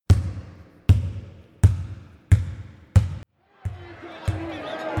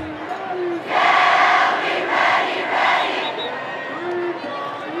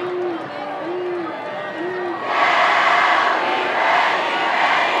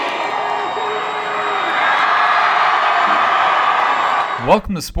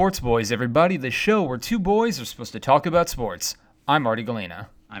Welcome to Sports Boys, everybody, the show where two boys are supposed to talk about sports. I'm Marty Galena.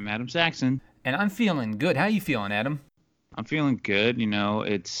 I'm Adam Saxon. And I'm feeling good. How you feeling, Adam? I'm feeling good. You know,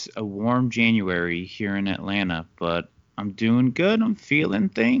 it's a warm January here in Atlanta, but I'm doing good. I'm feeling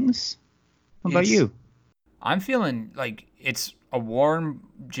things. What about you? I'm feeling like it's a warm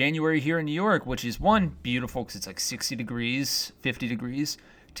January here in New York, which is, one, beautiful because it's like 60 degrees, 50 degrees.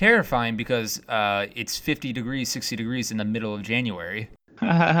 Terrifying because it's 50 degrees, 60 degrees in the middle of January.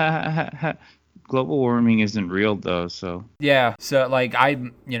 Global warming isn't real, though, so... Yeah, so, like,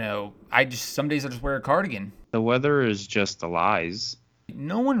 some days I just wear a cardigan. The weather is just the lies.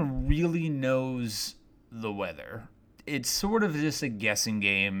 No one really knows the weather. It's sort of just a guessing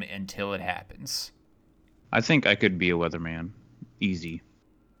game until it happens. I think I could be a weatherman. Easy.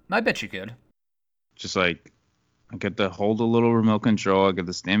 I bet you could. Just like, I get to hold a little remote control. I get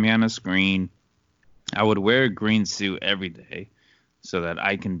to stand behind a screen. I would wear a green suit every day so that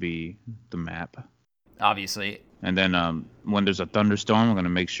I can be the map. Obviously. And then when there's a thunderstorm, I'm going to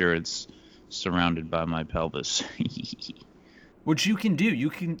make sure it's surrounded by my pelvis. Which you can do.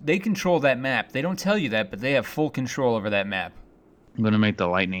 They control that map. They don't tell you that, but they have full control over that map. I'm going to make the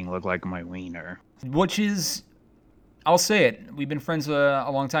lightning look like my wiener. Which is, I'll say it, we've been friends a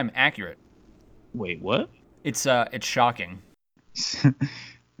long time, accurate. Wait, what? It's shocking.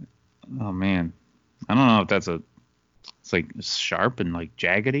 Oh, man. I don't know if it's like sharp and like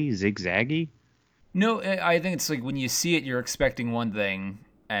jaggedy, zigzaggy. No, I think it's like when you see it, you're expecting one thing,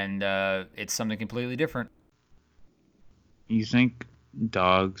 and it's something completely different. You think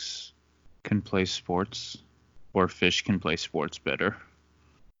dogs can play sports, or fish can play sports better?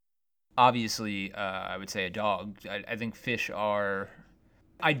 Obviously, I would say a dog. I think fish are...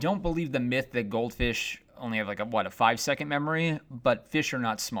 I don't believe the myth that goldfish only have like a 5-second memory, but fish are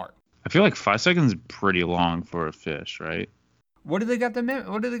not smart. I feel like 5 seconds is pretty long for a fish, right? What do they got to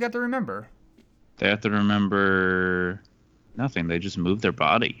remember? They have to remember nothing. They just move their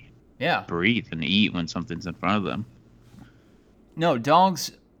body. Yeah. Breathe and eat when something's in front of them. No,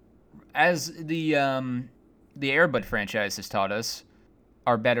 dogs, as the Air Bud franchise has taught us,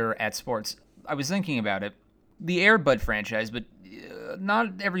 are better at sports. I was thinking about it. The Air Bud franchise, but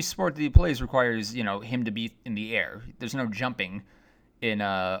not every sport that he plays requires, him to be in the air. There's no jumping in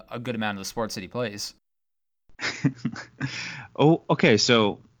a good amount of the sports that he plays. Oh, okay.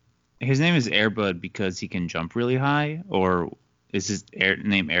 So his name is Air Bud because he can jump really high, or is his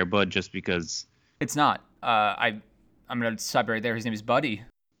name Air Bud just because? It's not. I'm gonna stop right there. His name is Buddy.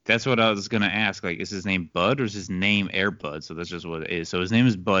 That's what I was gonna ask. Like, is his name Bud or is his name Air Bud? So that's just what it is. So his name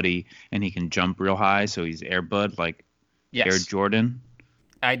is Buddy, and he can jump real high, so he's Air Bud, like yes. Air Jordan.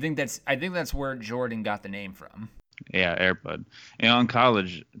 I think that's where Jordan got the name from. Yeah, Air Bud. In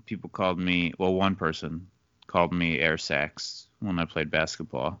college, people called me. Well, one person called me Air Sax when I played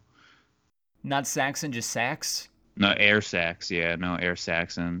basketball. Not Saxon, just Sax? No, Air Sax. Yeah, no, Air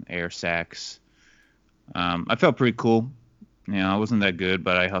Saxon, Air Sax. I felt pretty cool. I wasn't that good,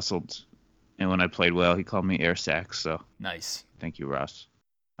 but I hustled. And when I played well, he called me Air Sax. So nice. Thank you, Ross.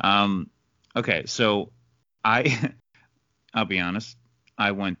 Okay, so I'll be honest. I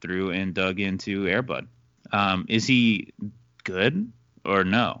went through and dug into Air Bud. Is he good or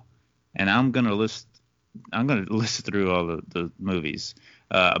no? And I'm gonna list through all the movies.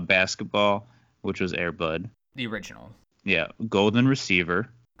 Basketball, which was Air Bud. The original. Yeah. Golden Receiver.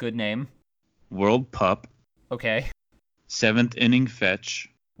 Good name. World Pup. Okay. Seventh Inning Fetch.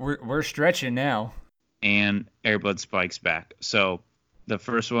 We're stretching now. And Air Bud Spikes Back. So the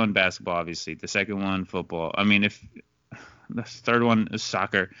first one, basketball, obviously. The second one, football. I mean, if the third one is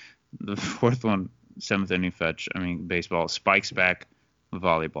soccer, the fourth one, seventh inning fetch. I mean, baseball. Spikes Back,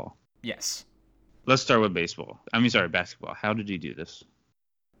 volleyball. Yes. Let's start with basketball. How did you do this?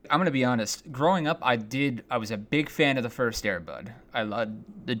 I'm going to be honest. Growing up, I was a big fan of the first Air Bud. I loved,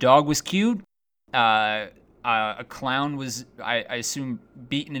 the dog was cute. A clown was, I assume,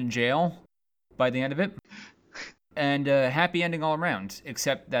 beaten in jail by the end of it. And happy ending all around,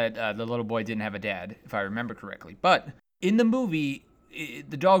 except that the little boy didn't have a dad, if I remember correctly. But in the movie,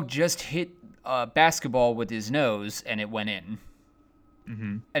 the dog just hit a basketball with his nose, and it went in.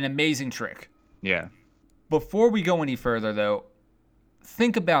 Mm-hmm. An amazing trick. Yeah. Before we go any further, though,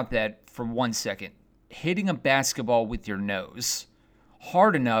 think about that for 1 second. Hitting a basketball with your nose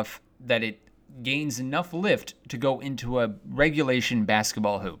hard enough that it gains enough lift to go into a regulation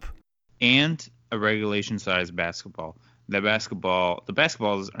basketball hoop. And a regulation size basketball. The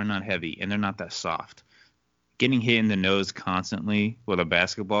basketballs are not heavy and they're not that soft. Getting hit in the nose constantly with a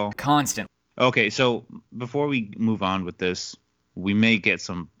basketball. Constant. Okay, so before we move on with this, we may get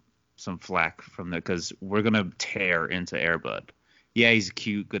some flack from that because we're gonna tear into Air Bud. Yeah, he's a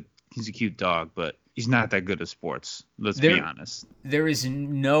cute, good. He's a cute dog, but he's not that good at sports. Let's be There, honest. there is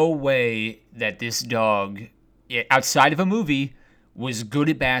no way that this dog, outside of a movie, was good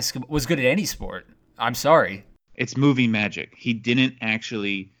at basketball, was good at any sport. I'm sorry. It's movie magic. He didn't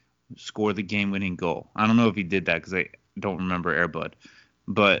actually score the game-winning goal. I don't know if he did that because I don't remember Air Bud,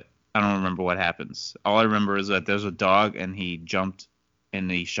 but I don't remember what happens. All I remember is that there's a dog and he jumped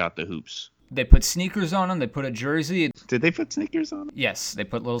and he shot the hoops. They put sneakers on him. They put a jersey. Did they put sneakers on him? Yes, they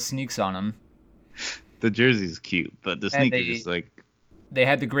put little sneaks on him. The jersey's cute, but the And sneakers is like, they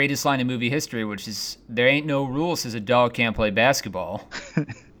had the greatest line in movie history, which is, "There ain't no rules says a dog can't play basketball."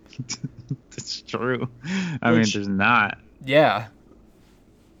 it's true. I mean, there's not. Yeah.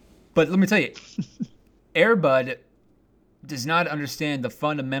 But let me tell you, Air Bud does not understand the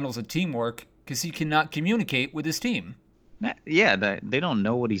fundamentals of teamwork because he cannot communicate with his team. Yeah, they don't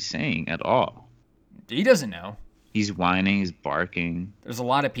know what he's saying at all. He doesn't know. He's whining, he's barking. There's a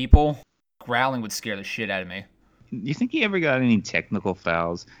lot of people. Growling would scare the shit out of me. You think he ever got any technical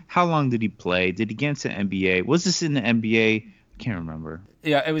fouls? How long did he play? Did he get into NBA? Was this in the NBA? I can't remember.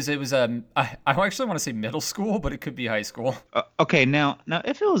 Yeah, it was. I actually want to say middle school, but it could be high school. Okay, now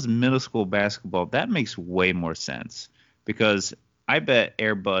if it was middle school basketball, that makes way more sense because I bet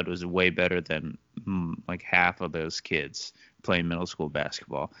Air Bud was way better than like half of those kids playing middle school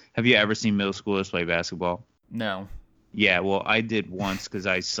basketball. Have you ever seen middle schoolers play basketball? No. Yeah, well, I did once because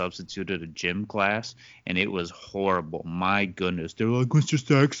I substituted a gym class, and it was horrible. My goodness. They're like, Mr.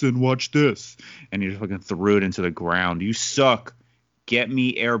 Saxon, watch this. And you fucking threw it into the ground. You suck. Get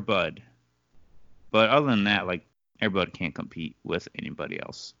me Air Bud. But other than that, like, Air Bud can't compete with anybody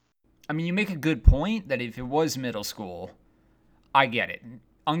else. I mean, you make a good point that if it was middle school, I get it.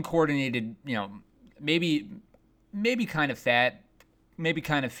 Uncoordinated, maybe kind of fat, maybe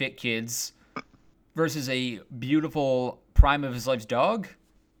kind of fit kids versus a beautiful prime of his life's dog.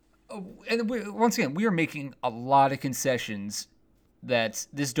 And once again, we are making a lot of concessions that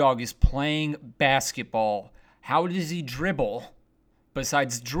this dog is playing basketball. How does he dribble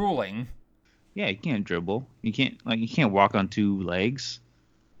besides drooling? Yeah, he can't dribble. You can't walk on two legs.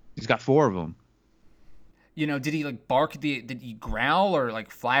 He's got four of them. Did he like bark did he growl or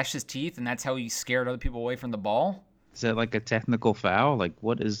like flash his teeth and that's how he scared other people away from the ball? Is that like a technical foul? Like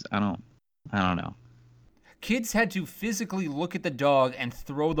what is I don't know. Kids had to physically look at the dog and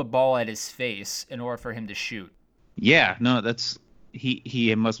throw the ball at his face in order for him to shoot. Yeah, no, that's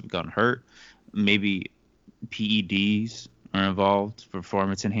he must have gotten hurt. Maybe PEDs are involved,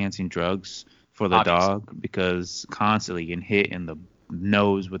 performance enhancing drugs for the dog because constantly getting hit in the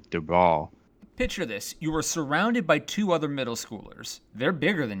nose with the ball. Picture this. You were surrounded by two other middle schoolers. They're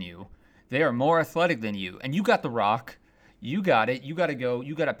bigger than you. They are more athletic than you. And you got the rock. You got it. You got to go.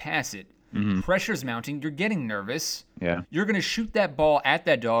 You got to pass it. Mm-hmm. Pressure's mounting. You're getting nervous. Yeah. You're going to shoot that ball at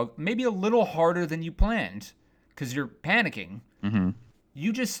that dog maybe a little harder than you planned because you're panicking. Mm-hmm.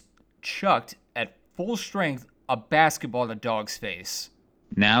 You just chucked at full strength a basketball at a dog's face.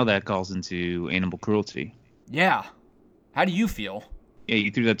 Now that calls into animal cruelty. Yeah. How do you feel? Yeah,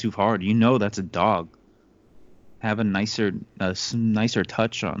 you threw that too hard. You know that's a dog. Have a nicer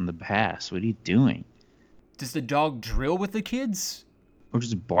touch on the pass. What are you doing? Does the dog drill with the kids? Or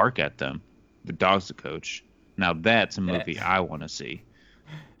just bark at them. The dog's the coach. Now that's a movie I want to see.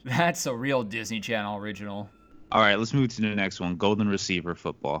 That's a real Disney Channel original. All right, let's move to the next one. Golden Receiver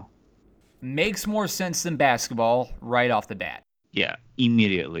football. Makes more sense than basketball right off the bat. Yeah,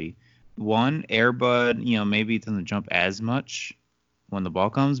 immediately. One, Air Bud, maybe it doesn't jump as much when the ball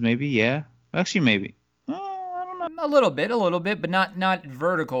comes. Maybe, yeah. Actually, maybe. I don't know. A little bit, but not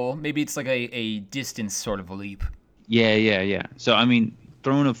vertical. Maybe it's like a distance sort of a leap. Yeah. So, I mean,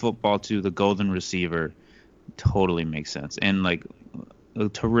 throwing a football to the Golden Receiver totally makes sense. And, like, a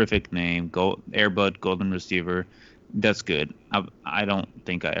terrific name, Air Bud, Golden Receiver. That's good. I don't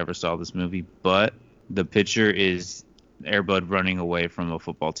think I ever saw this movie, but the picture is Air Bud running away from a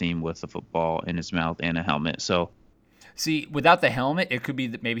football team with a football in his mouth and a helmet. So, see, without the helmet, it could be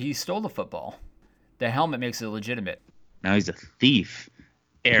that maybe he stole the football. The helmet makes it legitimate. Now he's a thief.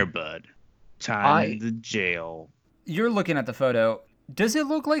 Air Bud. Time in the jail. You're looking at the photo. Does it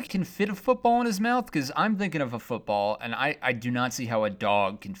look like it can fit a football in his mouth? Because I'm thinking of a football, and I do not see how a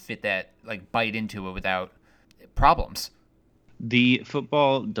dog can fit that, like bite into it without problems. The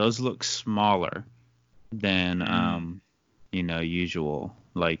football does look smaller than usual.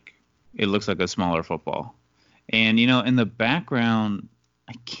 Like it looks like a smaller football. And in the background,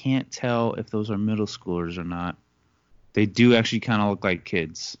 I can't tell if those are middle schoolers or not. They do actually kind of look like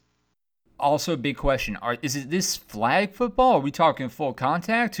kids. Also, big question: is it this flag football? Are we talking full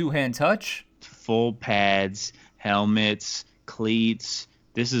contact, two-hand touch? Full pads, helmets, cleats.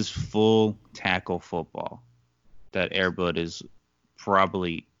 This is full tackle football that Air Bud is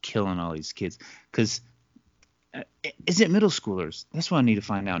probably killing all these kids. Because is it middle schoolers? That's what I need to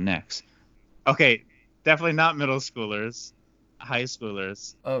find out next. Okay, definitely not middle schoolers. High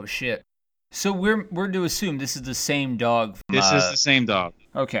schoolers. Oh shit. So we're to assume this is the same dog from, This is the same dog.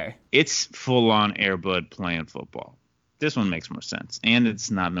 Okay. It's full on Air Bud playing football. This one makes more sense. And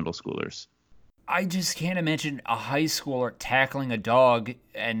it's not middle schoolers. I just can't imagine a high schooler tackling a dog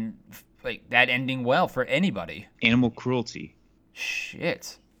and like that ending well for anybody. Animal cruelty.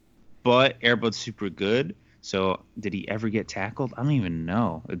 Shit. But Air Bud's super good. So did he ever get tackled? I don't even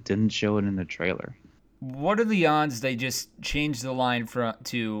know. It didn't show it in the trailer. What are the odds they just changed the line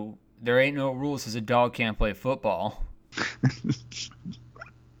to there ain't no rules as a dog can't play football?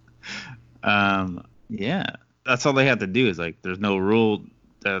 Yeah. That's all they have to do is like there's no rule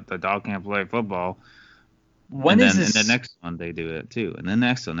that the dog can't play football. In the next one they do it too. And the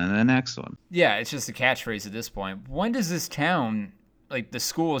next one and the next one. Yeah, it's just a catchphrase at this point. When does this town, like the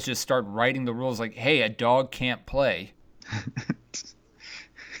schools, just start writing the rules like, hey, a dog can't play?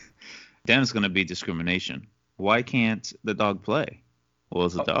 Then it's going to be discrimination. Why can't the dog play? Well,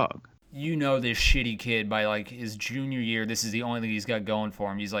 it's a dog. You know this shitty kid by like his junior year, this is the only thing he's got going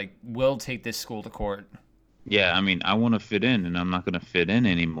for him. He's like, we'll take this school to court. Yeah, I mean, I want to fit in, and I'm not going to fit in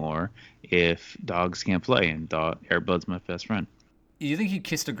anymore if dogs can't play, and Air Bud's my best friend. You think he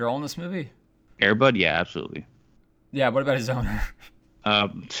kissed a girl in this movie? Air Bud? Yeah, absolutely. Yeah, what about his owner? I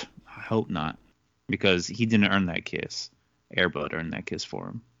hope not, because he didn't earn that kiss. Air Bud earned that kiss for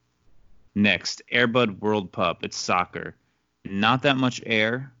him. Next, Air Bud World Pup. It's soccer. Not that much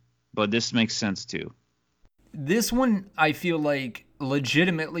air, but this makes sense too. This one, I feel like,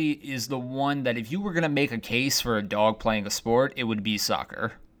 legitimately is the one that if you were going to make a case for a dog playing a sport, it would be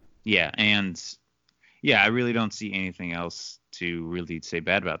soccer. Yeah, and I really don't see anything else to really say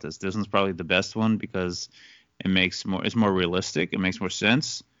bad about this. This one's probably the best one because it's more realistic. It makes more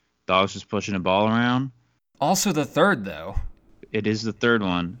sense. Dog's just pushing a ball around. Also the third, though. It is the third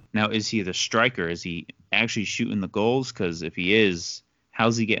one. Now, is he the striker? Is he actually shooting the goals? Because if he is,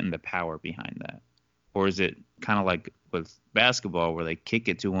 how's he getting the power behind that? Or is it kind of like with basketball where they kick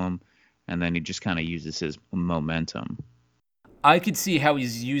it to him and then he just kind of uses his momentum? I could see how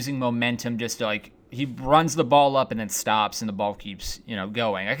he's using momentum just to like, he runs the ball up and then stops and the ball keeps,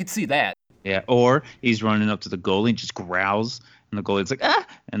 going. I could see that. Yeah, or he's running up to the goalie and just growls and the goalie's like, ah!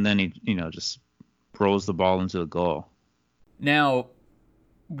 And then he, just throws the ball into the goal. Now,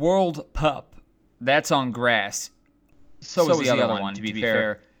 World Pup, that's on grass. So is the other one, to be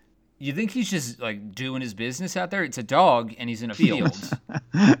fair. You think he's just like doing his business out there? It's a dog and he's in a field.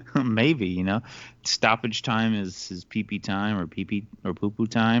 Maybe, stoppage time is his pee-pee time or pee-pee or poo-poo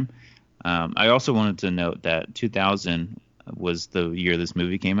time. I also wanted to note that 2000 was the year this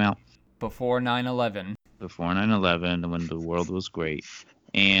movie came out. Before 9/11. Before 9/11, when the world was great.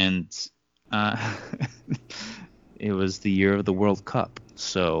 And it was the year of the World Cup,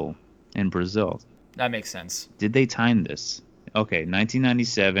 so in Brazil. That makes sense. Did they time this? Okay,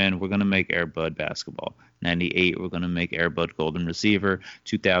 1997, we're going to make Air Bud basketball. 98, we're going to make Air Bud golden receiver.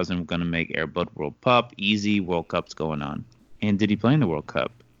 2000, we're going to make Air Bud World Pup. Easy, World Cup's going on. And did he play in the World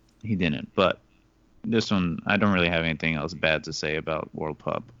Cup? He didn't. But this one, I don't really have anything else bad to say about World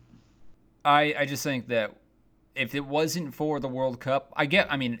Pup. I just think that if it wasn't for the World Cup,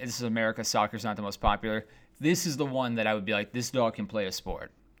 this is America, soccer's not the most popular. This is the one that I would be like, this dog can play a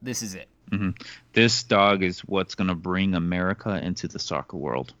sport. This is it. Mm-hmm. This dog is what's going to bring America into the soccer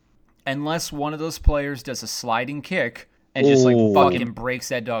world. Unless one of those players does a sliding kick and just fucking breaks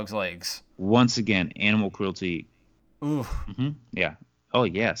that dog's legs. Once again, animal cruelty. Ooh. Mm-hmm. Yeah. Oh,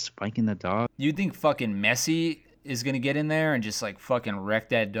 yeah, spiking the dog. You think fucking Messi is going to get in there and just fucking wreck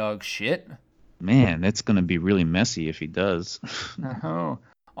that dog's shit? Man, it's going to be really messy if he does. Oh.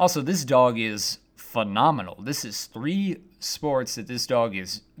 Also, this dog is phenomenal. This is 3 sports that this dog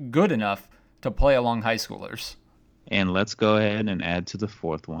is good enough to play along high schoolers. And let's go ahead and add to the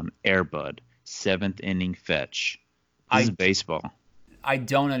 4th one, Air Bud, 7th inning fetch. This is baseball. I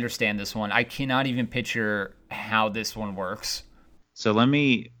don't understand this one. I cannot even picture how this one works. So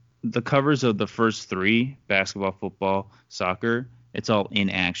the covers of the first 3, basketball, football, soccer, it's all in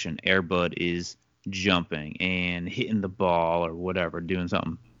action. Air Bud is jumping and hitting the ball or whatever, doing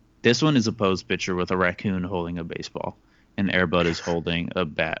something. This one is a pose picture with a raccoon holding a baseball, and Air Bud is holding a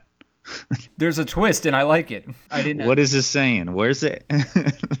bat. There's a twist, and I like it. I didn't. What is this saying? Where's it?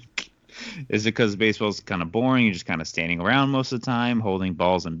 Is it because baseball's kind of boring? You're just kind of standing around most of the time, holding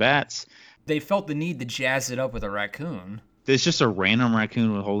balls and bats? They felt the need to jazz it up with a raccoon. There's just a random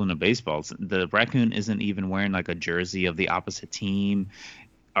raccoon holding a baseball. The raccoon isn't even wearing like a jersey of the opposite team.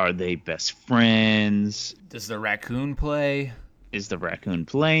 Are they best friends? Does the raccoon play? Is the raccoon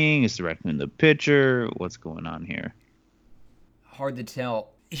playing? Is the raccoon the pitcher? What's going on here? Hard to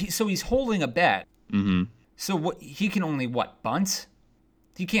tell. So he's holding a bat. Mm-hmm. So what? He can only what? Bunt?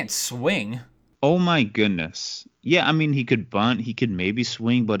 He can't swing. Oh my goodness. Yeah, I mean he could bunt, he could maybe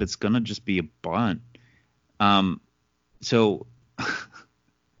swing, but it's gonna just be a bunt. So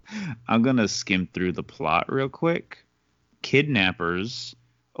I'm gonna skim through the plot real quick. Kidnappers.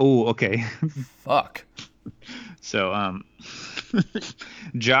 Oh, okay. Fuck. So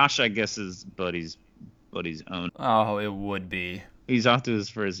Josh, I guess, is Buddy's own. Oh, it would be. He's off to his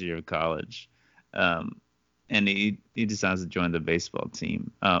first year of college. And he decides to join the baseball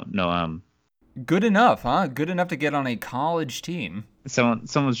team. No, Good enough, huh? Good enough to get on a college team.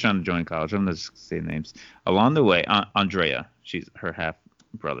 someone's trying to join college. I'm just saying names. Along the way, Andrea, she's her half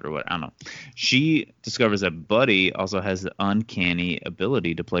brother or what, I don't know. She discovers that Buddy also has the uncanny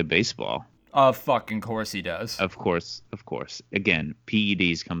ability to play baseball. Fucking course he does. Of course. Again,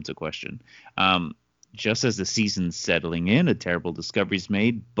 PEDs come to question. Just as the season's settling in, a terrible discovery's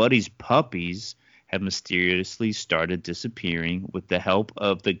made. Buddy's puppies have mysteriously started disappearing with the help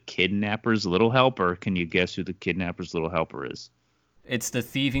of the kidnapper's little helper. Can you guess who the kidnapper's little helper is? It's the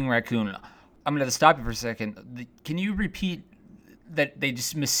thieving raccoon. I'm going to stop you for a second. Can you repeat that they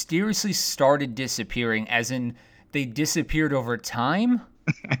just mysteriously started disappearing, as in they disappeared over time?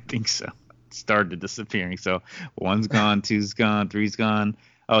 I think so. Started disappearing. So one's gone, two's gone, three's gone.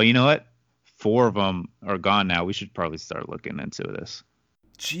 Oh, you know what? 4 of them are gone now. We should probably start looking into this.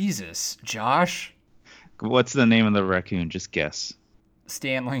 Jesus, Josh? What's the name of the raccoon? Just guess.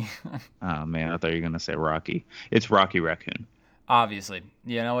 Stanley. Oh, man. I thought you were going to say Rocky. It's Rocky Raccoon. Obviously.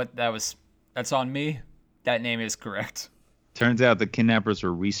 You know what? That's on me. That name is correct. Turns out the kidnappers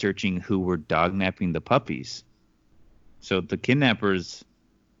were researching who were dognapping the puppies. So the kidnappers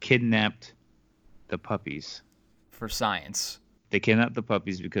kidnapped the puppies. For science. They kidnapped the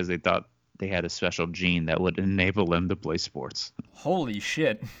puppies because they thought they had a special gene that would enable them to play sports. Holy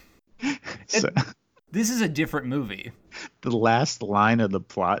shit. So, This is a different movie. the last line of the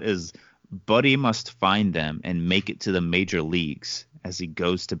plot is Buddy must find them and make it to the major leagues as he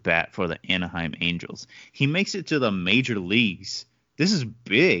goes to bat for the Anaheim Angels. He makes it to the major leagues. This is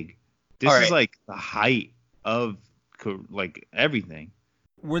big. This is like the height of like everything.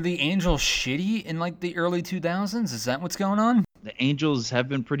 Were the Angels shitty in like the early 2000s? Is that what's going on? The Angels have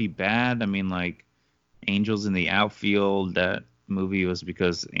been pretty bad. I mean, like Angels in the Outfield, that movie was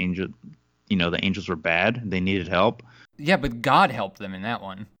because the Angels were bad. They needed help. Yeah, but God helped them in that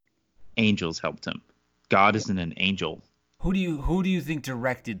one. Angels helped him. God isn't an angel. Who do you think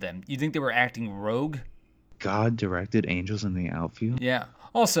directed them? You think they were acting rogue? God directed Angels in the Outfield? Yeah.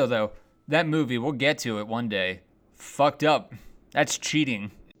 Also, though, that movie, we'll get to it one day. Fucked up. That's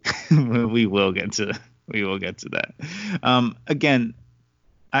cheating. We will get to that. Again,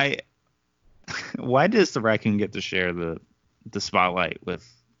 why does the raccoon get to share the spotlight with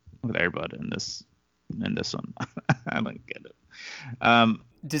Airbud in this one? I don't get it.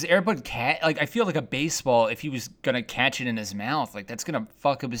 Does Airbud I feel like a baseball, if he was gonna catch it in his mouth, like that's gonna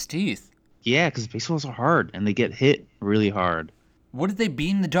fuck up his teeth. Yeah, because baseballs are hard and they get hit really hard. What did they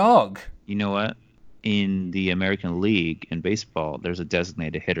beam the dog? You know what? In the American League in baseball, there's a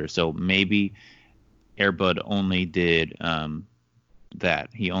designated hitter. So maybe Airbud only did that.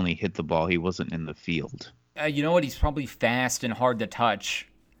 He only hit the ball. He wasn't in the field. You know what? He's probably fast and hard to touch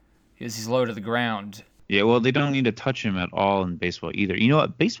because he's low to the ground. Yeah, well, they don't need to touch him at all in baseball either. You know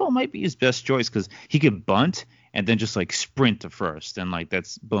what? Baseball might be his best choice because he could bunt and then just like sprint to first, and like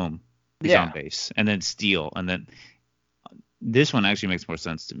that's boom, he's on base, and then steal, and then this one actually makes more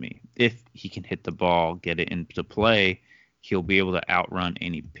sense to me. If he can hit the ball, get it into play, he'll be able to outrun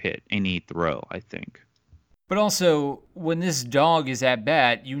any throw, I think. But also, when this dog is at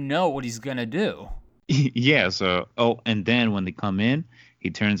bat, you know what he's gonna do. Yeah. So, and then when they come in, he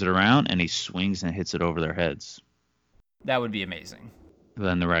turns it around and he swings and hits it over their heads. That would be amazing.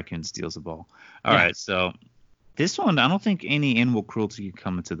 Then the raccoon steals the ball. All right. So this one, I don't think any animal cruelty can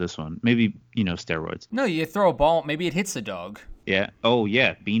come into this one. Maybe, steroids. No, you throw a ball, maybe it hits the dog. Yeah. Oh,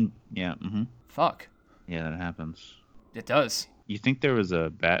 yeah. Yeah. Mm-hmm. Fuck. Yeah, that happens. It does. You think there was a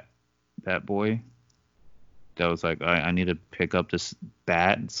bat boy that was like, I need to pick up this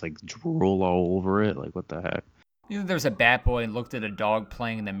bat? It's like drool all over it. Like, what the heck? You know, there was a bat boy and looked at a dog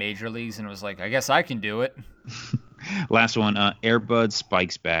playing in the major leagues and was like, I guess I can do it. Last one, Airbud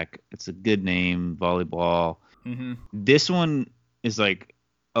Spikes Back. It's a good name, volleyball. Mm-hmm. This one is like,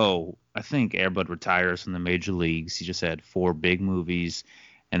 oh, I think Air Bud retires from the major leagues. He just had 4 big movies,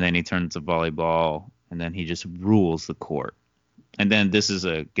 and then he turns to volleyball, and then he just rules the court. And then this is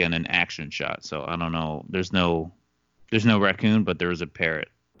again an action shot. So I don't know. There's no raccoon, but there is a parrot.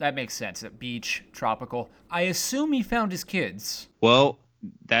 That makes sense. At beach, tropical. I assume he found his kids. Well,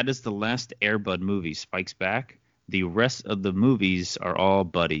 that is the last Air Bud movie. Spikes back. The rest of the movies are all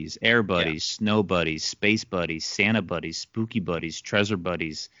buddies. Air buddies, snow buddies, space buddies, Santa buddies, spooky buddies, treasure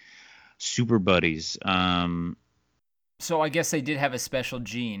buddies, super buddies. So I guess they did have a special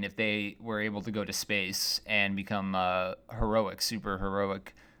gene if they were able to go to space and become super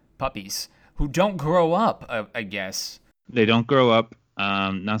heroic puppies who don't grow up, I guess. They don't grow up.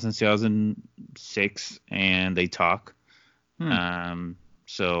 Not since 2006, and they talk.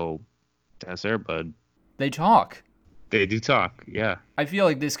 So that's Air Bud. They talk. They do talk, yeah. I feel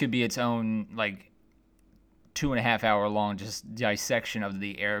like this could be its own, like, 2.5 hour long just dissection of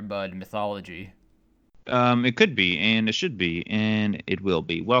the Air Bud mythology. It could be, and it should be, and it will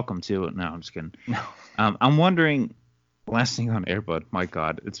be. Welcome to it. No, I'm just kidding. No. I'm wondering, last thing on Air Bud. My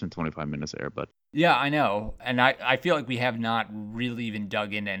God, it's been 25 minutes of Air Bud. Yeah, I know. And I feel like we have not really even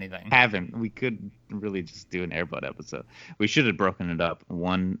dug into anything. Haven't. We could really just do an Air Bud episode. We should have broken it up.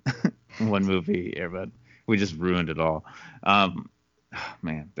 One movie, Air Bud. We just ruined it all.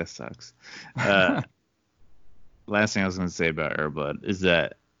 Man, that sucks. Last thing I was going to say about Air Bud is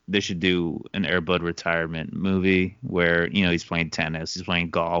that they should do an Air Bud retirement movie where, he's playing tennis, he's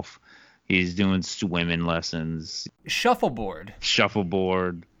playing golf, he's doing swimming lessons. Shuffleboard.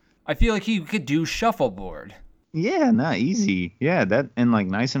 I feel like he could do shuffleboard. Yeah, not easy. Yeah, that, and like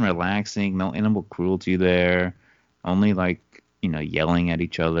nice and relaxing, no animal cruelty there. Only like, yelling at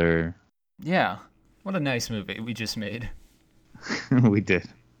each other. Yeah. What a nice movie we just made. We did.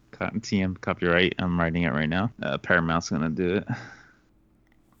 TM copyright. I'm writing it right now. Paramount's gonna do it.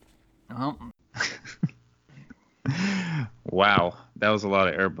 Oh. Wow, that was a lot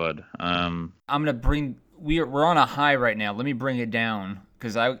of Air Bud. I'm gonna bring. We're on a high right now. Let me bring it down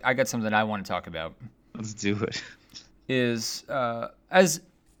because I got something I want to talk about. Let's do it. Is as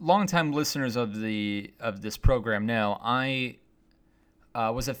longtime listeners of this program know, I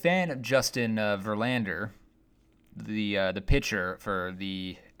was a fan of Justin Verlander, the pitcher for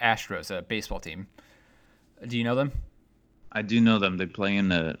the Astros, baseball team. Do you know them? I do know them. They play in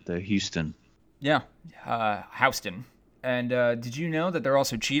the Houston. Yeah, Houston. And did you know that they're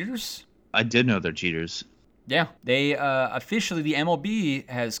also cheaters? I did know they're cheaters. Yeah, they officially, the MLB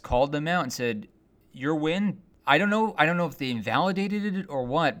has called them out and said, "Your win." I don't know if they invalidated it or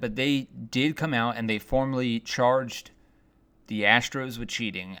what, but they did come out and they formally charged the Astros with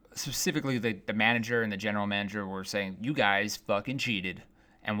cheating. Specifically, the manager and the general manager were saying, "You guys fucking cheated,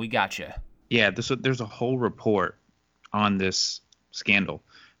 and we got you." Yeah, there's a whole report on this scandal.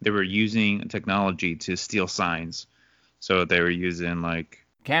 They were using technology to steal signs. So they were using like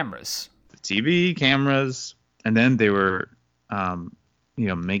cameras, the TV cameras, and then they were,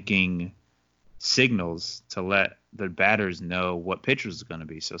 making signals to let the batters know what pitch was going to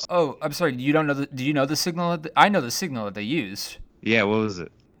be. So. Oh, I'm sorry. Do you know the signal? I know the signal that they used. Yeah, what was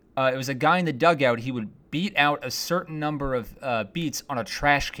it? It was a guy in the dugout. He would beat out a certain number of beats on a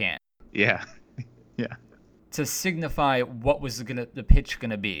trash can. Yeah, yeah. To signify what was the pitch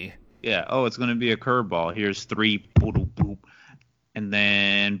gonna be. Yeah. Oh, it's gonna be a curveball. Here's 3, boop, boop, and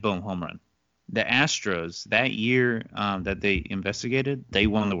then boom, home run. The Astros that year that they investigated, they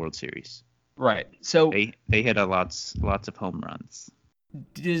won the World Series. Right. So they hit lots of home runs.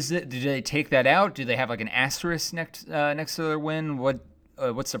 Did they take that out? Do they have like an asterisk next to their win?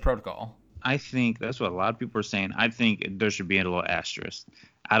 What's the protocol? I think that's what a lot of people are saying. I think there should be a little asterisk.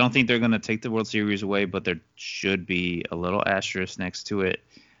 I don't think they're going to take the World Series away, but there should be a little asterisk next to it,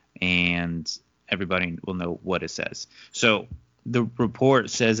 and everybody will know what it says. So the report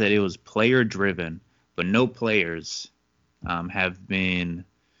says that it was player-driven, but no players have been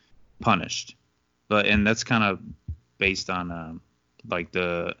punished. And that's kind of based on like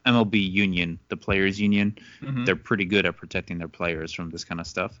the MLB union, the players union. Mm-hmm. They're pretty good at protecting their players from this kind of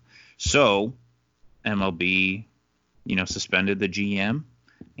stuff. So MLB, suspended the GM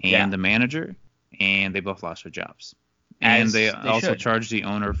and the manager, and they both lost their jobs. And they also charged the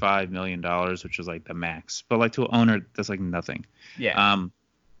owner $5 million, which was like the max. But like to an owner, that's like nothing. Yeah.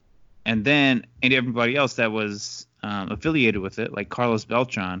 And then everybody else that was affiliated with it, like Carlos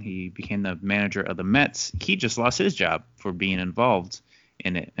Beltran, he became the manager of the Mets. He just lost his job for being involved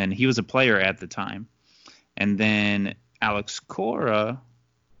in it, and he was a player at the time. And then Alex Cora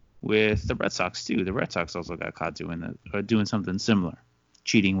with the Red Sox too. The Red Sox also got caught doing something similar,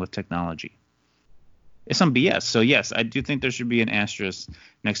 cheating with technology. It's some BS. So yes, I do think there should be an asterisk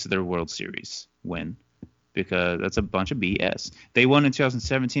next to their World Series win because that's a bunch of BS. They won in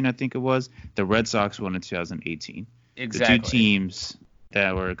 2017, I think it was. The Red Sox won in 2018. The two Exactly. teams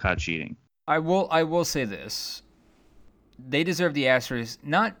that were caught cheating. I will say this. They deserve the asterisk,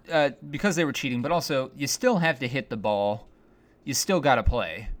 not because they were cheating, but also you still have to hit the ball. You still got to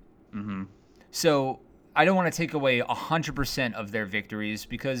play. Hmm. So I don't want to take away 100% of their victories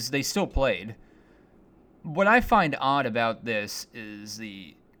because they still played. What I find odd about this is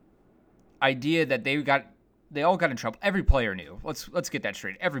the idea that they all got in trouble. Every player knew. Let's get that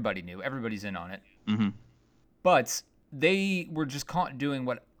straight. Everybody knew. Everybody's in on it. Hmm. But they were just caught doing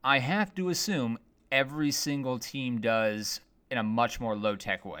what I have to assume every single team does in a much more low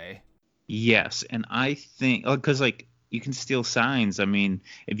tech way. Yes, and I think because like you can steal signs. I mean,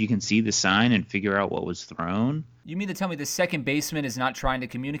 if you can see the sign and figure out what was thrown, You mean to tell me the second baseman is not trying to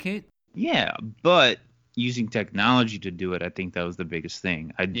communicate? yeah, but using technology to do it, I think that was the biggest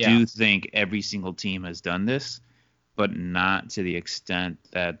thing. I Yeah. do think every single team has done this, but not to the extent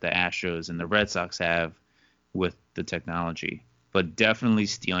that the Astros and the Red Sox have with the technology. But definitely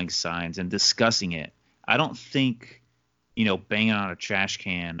stealing signs and discussing it. I don't think, banging on a trash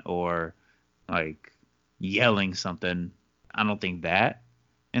can or like yelling something. I don't think that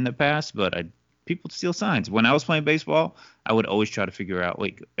in the past, but people steal signs. When I was playing baseball, I would always try to figure out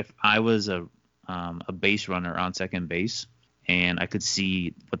like if I was a base runner on second base and I could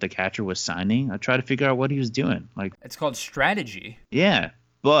see what the catcher was signing, I try to figure out what he was doing. Like, It's called strategy. yeah,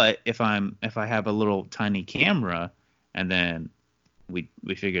 but if I have a little tiny camera and then we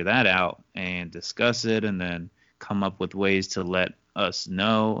figure that out and discuss it and then come up with ways to let us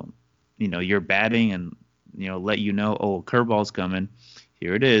know, you're batting and let oh, curveball's coming.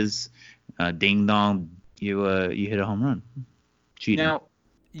 Here it is. Ding dong, you hit a home run. Cheating. Now,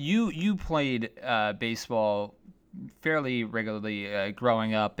 you played baseball fairly regularly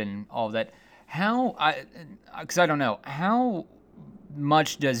growing up and all of that. How I because I don't know how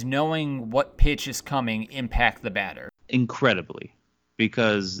much does knowing what pitch is coming impact the batter? Incredibly,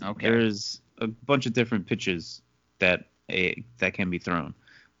 because Okay. there's a bunch of different pitches that can be thrown.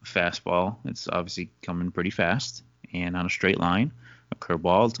 A fastball, it's obviously coming pretty fast and on a straight line. A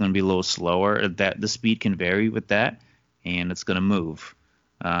curveball, it's going to be a little slower. That the speed can vary with that, and it's going to move.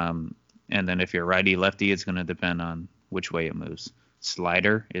 Um, and then if you're righty lefty, it's going to depend on which way it moves.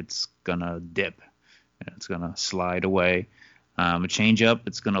 Slider, it's going to dip. It's going to slide away. A changeup,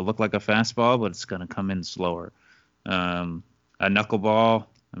 it's going to look like a fastball, but it's going to come in slower. A knuckleball,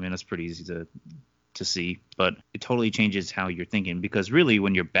 I mean, that's pretty easy to see, but it totally changes how you're thinking because really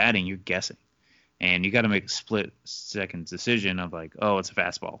when you're batting, you're guessing. And you got to make a split second decision of like, oh, it's a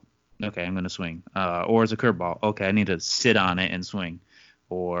fastball. Okay, I'm going to swing. Or it's a curveball. Okay, I need to sit on it and swing.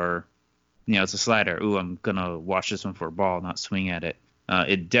 Or, it's a slider. Ooh, I'm going to watch this one for a ball, not swing at it.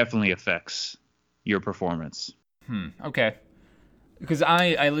 It definitely affects your performance. Okay. Because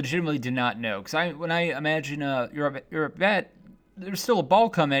I legitimately did not know. Because when I imagine you're a bat, there's still a ball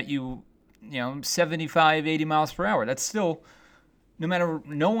come at you, 75, 80 miles per hour. That's still no matter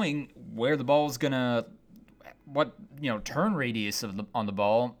knowing where the ball is gonna, what turn radius on the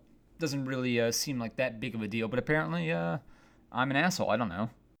ball doesn't really seem like that big of a deal. But apparently, I'm an asshole. I don't know.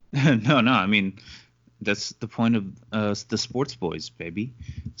 No, no. I mean, that's the point of the sports boys, baby.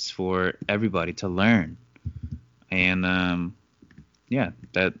 It's for everybody to learn. And yeah,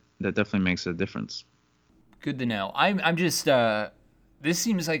 that definitely makes a difference. Good to know. I'm just this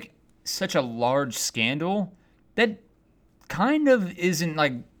seems like such a large scandal that kind of isn't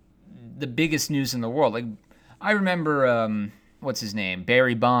like the biggest news in the world. Like I remember what's his name?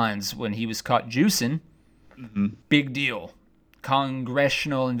 Barry Bonds when he was caught juicing. Hmm. Big deal.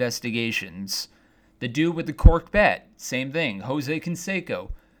 Congressional investigations. The dude with the cork bat, same thing. Jose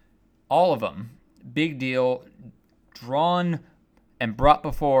Canseco. All of them. Big deal. Drawn and brought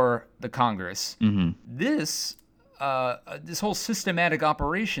before the Congress. Hmm. This whole systematic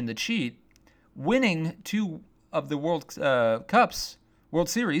operation, the cheat, winning two of the World Cups, World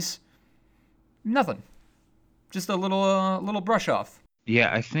Series, nothing. Just a little brush off.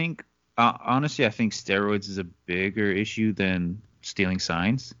 Yeah, I think honestly, I think steroids is a bigger issue than stealing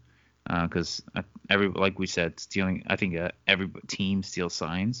signs. Because every like we said, stealing. I think every team steals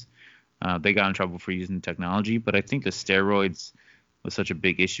signs. They got in trouble for using technology, but I think the steroids was such a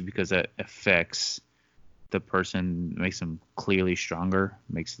big issue because that affects the person, makes them clearly stronger,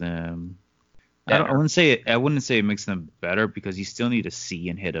 makes them. I Better. wouldn't say it. I wouldn't say it makes them better because you still need to see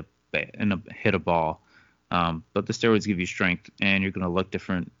and hit a ball. But the steroids give you strength, and you're gonna look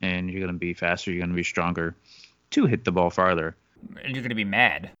different, and you're gonna be faster. You're gonna be stronger to hit the ball farther. And you're gonna be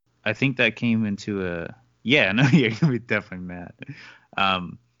mad. I think that came into a yeah, no, you're gonna be definitely mad.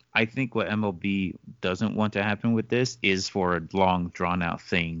 Um, I think what MLB doesn't want to happen with this is for a long drawn out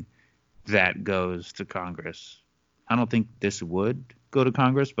thing that goes to Congress. I don't think this would go to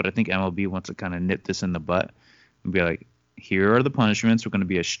Congress, but I think MLB wants to kind of nip this in the butt and be like, here are the punishments. We're going to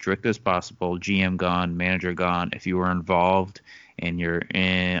be as strict as possible. GM gone, manager gone. If you were involved and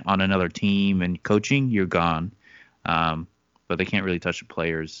on another team and coaching, you're gone. But they can't really touch the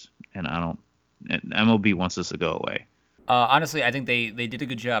players, and MLB wants this to go away. Honestly, I think they did a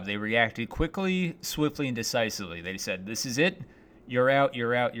good job. They reacted quickly, swiftly, and decisively. They said, "This is it. You're out.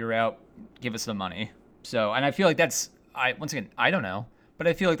 You're out. You're out. Give us the money." So, and I feel like once again, I don't know, but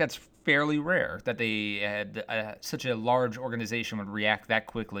I feel like that's fairly rare that they had such a large organization would react that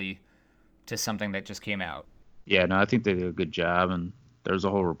quickly to something that just came out. Yeah, no, I think they did a good job, and there's a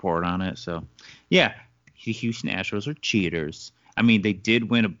whole report on it. So, yeah, the Houston Astros are cheaters. I mean, they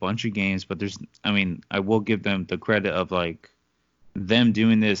did win a bunch of games, but I will give them the credit of like them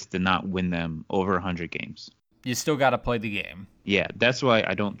doing this did not win them over 100 games. You still got to play the game. Yeah, that's why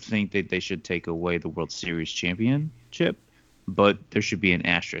I don't think that they should take away the World Series championship, but there should be an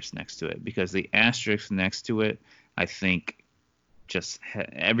asterisk next to it, because the asterisk next to it, I think just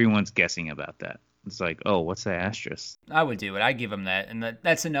everyone's guessing about that. It's like, oh, what's the asterisk? I would do it. I give them that, and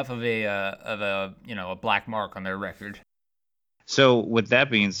that's enough of a black mark on their record. So with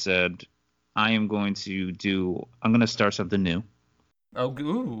that being said, I'm going to start something new. Oh,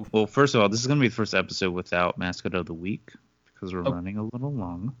 ooh. Well, first of all, this is going to be the first episode without mascot of the week because we're running a little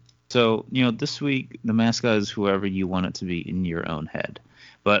long. So, this week the mascot is whoever you want it to be in your own head.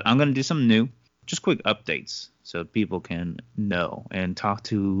 But I'm going to do something new, just quick updates so people can know and talk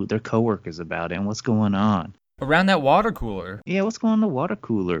to their coworkers about it and what's going on. Around that water cooler. Yeah, what's going on in the water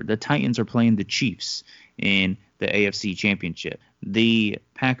cooler? The Titans are playing the Chiefs in the AFC Championship. The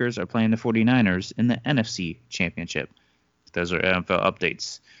Packers are playing the 49ers in the NFC Championship. Those are NFL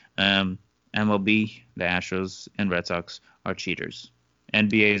updates. MLB, the Astros, and Red Sox are cheaters.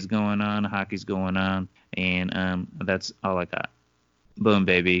 NBA is going on, hockey's going on, and that's all I got. Boom,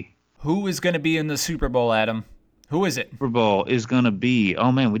 baby. Who is going to be in the Super Bowl, Adam? Who is it? Super Bowl is going to be...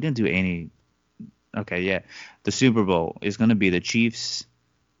 Oh, man, we didn't do any... Okay, yeah. The Super Bowl is going to be the Chiefs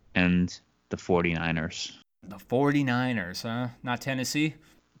and the 49ers. The 49ers, huh? Not Tennessee?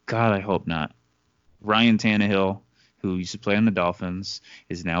 God, I hope not. Ryan Tannehill, who used to play on the Dolphins,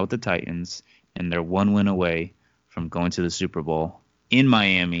 is now with the Titans, and they're one win away from going to the Super Bowl in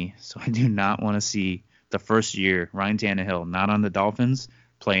Miami. So I do not want to see the first year Ryan Tannehill not on the Dolphins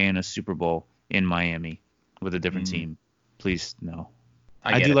playing a Super Bowl in Miami with a different team. Please, no.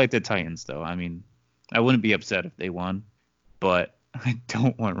 I do like the Titans, though. I mean, I wouldn't be upset if they won, but I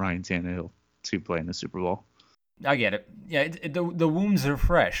don't want Ryan Tannehill to play in the Super Bowl. I get it. Yeah, the wounds are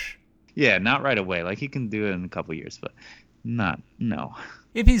fresh. Yeah, not right away. Like, he can do it in a couple years, but no.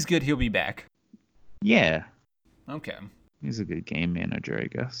 If he's good, he'll be back. Yeah. Okay. He's a good game manager, I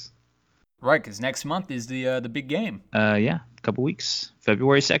guess. Right, because next month is the big game. Yeah, a couple weeks.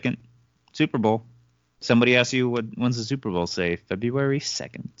 February 2nd, Super Bowl. Somebody asked you when's the Super Bowl? Say February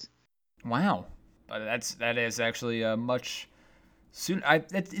 2nd. Wow. But that is actually much soon.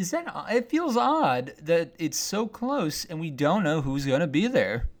 It feels odd that it's so close and we don't know who's going to be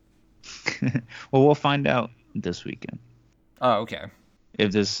there. Well, we'll find out this weekend. Oh, okay.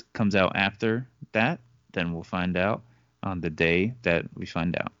 If this comes out after that, then we'll find out on the day that we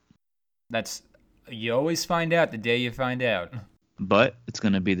find out. You always find out the day you find out. But it's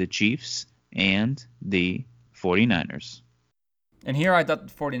going to be the Chiefs and the 49ers. And here I thought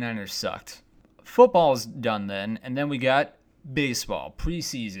the 49ers sucked. Football's done then, and then we got baseball,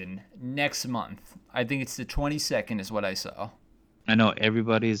 preseason, next month. I think it's the 22nd is what I saw. I know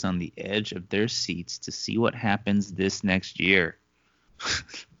everybody's on the edge of their seats to see what happens this next year.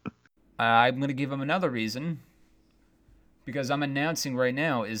 I'm going to give them another reason, because I'm announcing right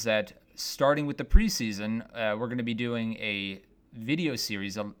now is that starting with the preseason, we're going to be doing a video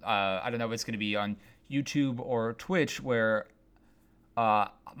series. I don't know if it's going to be on YouTube or Twitch, where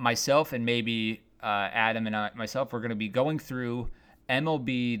myself and maybe Adam and myself, we're going to be going through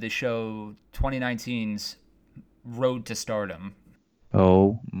MLB The Show 2019's Road to Stardom.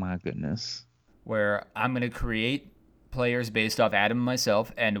 Oh my goodness. Where I'm going to create players based off Adam and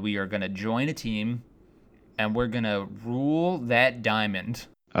myself, and we are going to join a team, and we're going to rule that diamond.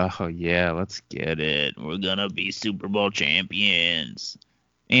 Oh, yeah, let's get it. We're going to be Super Bowl champions.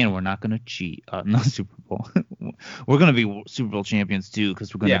 And we're not going to cheat. Not Super Bowl. We're going to be Super Bowl champions, too,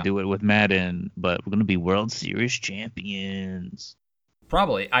 because we're going to do it with Madden. But we're going to be World Series champions.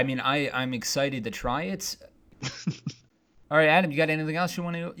 Probably. I mean, I'm excited to try it. All right, Adam, you got anything else you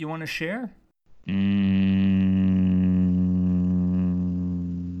want to share? I'm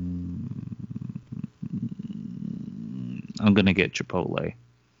gonna get Chipotle.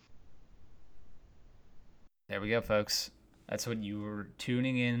 There we go, folks. That's what you were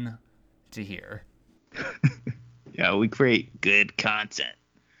tuning in to hear. Yeah, we create good content.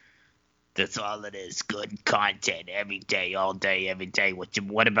 That's all it is. Good content every day, all day, every day.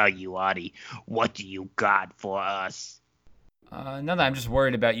 What about you, Audie? What do you got for us? No, I'm just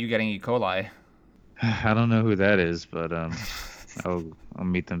worried about you getting E. coli. I don't know who that is, but I'll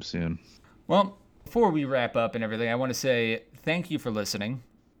meet them soon. Well, before we wrap up and everything, I want to say thank you for listening.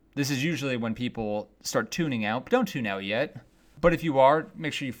 This is usually when people start tuning out, but don't tune out yet. But if you are,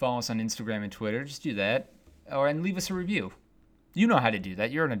 make sure you follow us on Instagram and Twitter. Just do that. And leave us a review. You know how to do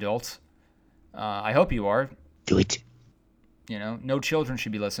that. You're an adult. I hope you are. Do it. You know, no children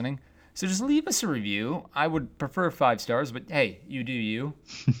should be listening. So just leave us a review. I would prefer 5 stars, but hey, you do you.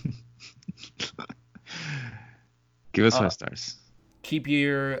 Give us 5 stars. Keep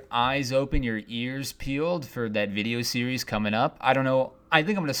your eyes open, your ears peeled for that video series coming up. I don't know. I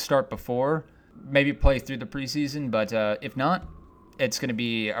think I'm going to start before, maybe play through the preseason, but if not, it's going to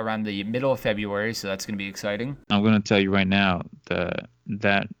be around the middle of February, so that's going to be exciting. I'm going to tell you right now,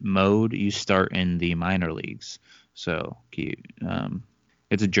 that mode you start in the minor leagues. So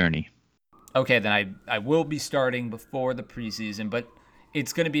it's a journey. Okay, then I will be starting before the preseason, but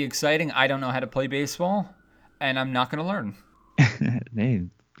it's going to be exciting. I don't know how to play baseball, and I'm not going to learn. Hey,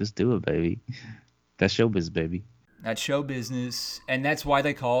 just do it, baby. That's showbiz, baby. That's show business, and that's why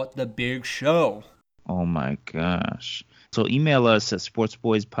they call it the Big Show. Oh my gosh. So email us at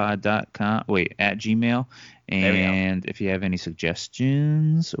sportsboyspod.com. At Gmail. And if you have any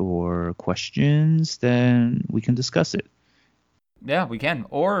suggestions or questions, then we can discuss it. Yeah, we can.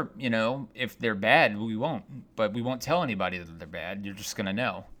 Or, if they're bad, we won't. But we won't tell anybody that they're bad. You're just going to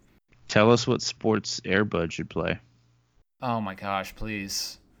know. Tell us what sports Airbud should play. Oh my gosh,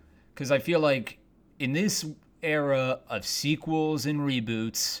 please. Because I feel like in this era of sequels and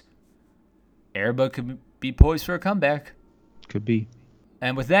reboots, Airbud could be poised for a comeback. Could be.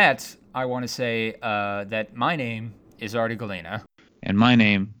 And with that, I want to say that my name is Artie Galena. And my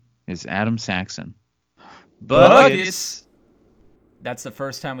name is Adam Saxon. Buckets! That's the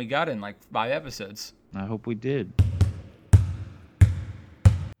first time we got in like 5 episodes. I hope we did.